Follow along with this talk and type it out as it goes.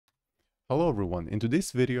Hello everyone, in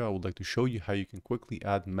today's video I would like to show you how you can quickly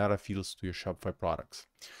add meta fields to your Shopify products.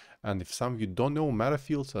 And if some of you don't know, meta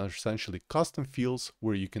fields are essentially custom fields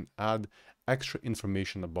where you can add extra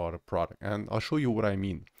information about a product, and I'll show you what I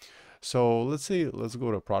mean. So let's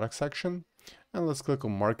go to product section and let's click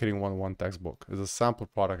on Marketing 101 textbook. It's a sample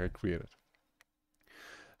product I created.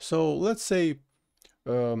 So let's say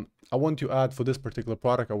I want to add, for this particular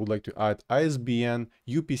product, I would like to add ISBN,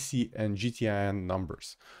 UPC, and GTIN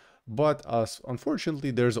numbers. But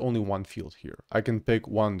unfortunately, there's only one field here. I can pick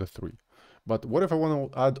one of the three. But what if I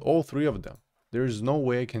want to add all three of them? There's no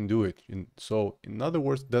way I can do it. So in other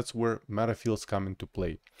words, that's where meta fields come into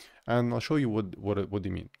play. And I'll show you what they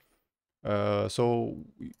mean. So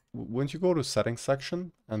once you go to settings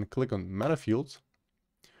section and click on meta fields,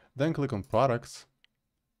 then click on products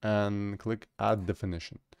and click add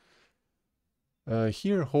definition.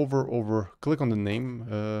 Here, hover over, click on the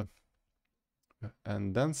name,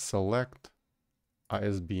 and then select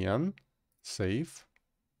ISBN, save,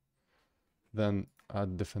 then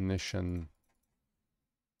add definition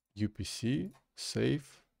UPC,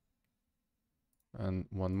 save, and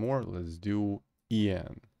one more, let's do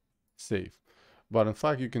EN, save. But in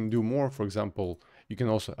fact, you can do more. For example, you can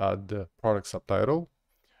also add the product subtitle,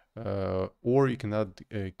 or you can add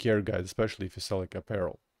a care guide, especially if you sell like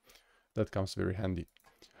apparel. That comes very handy.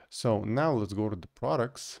 So now let's go to the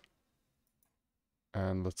products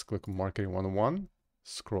and let's click on Marketing 101,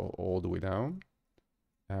 scroll all the way down,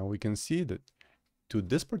 and we can see that to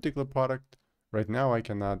this particular product, right now I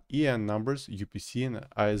can add EN numbers, UPC, and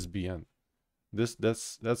ISBN.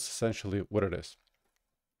 That's essentially what it is.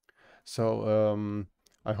 So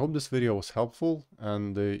I hope this video was helpful,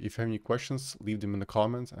 and if you have any questions, leave them in the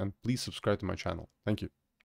comments, and please subscribe to my channel. Thank you.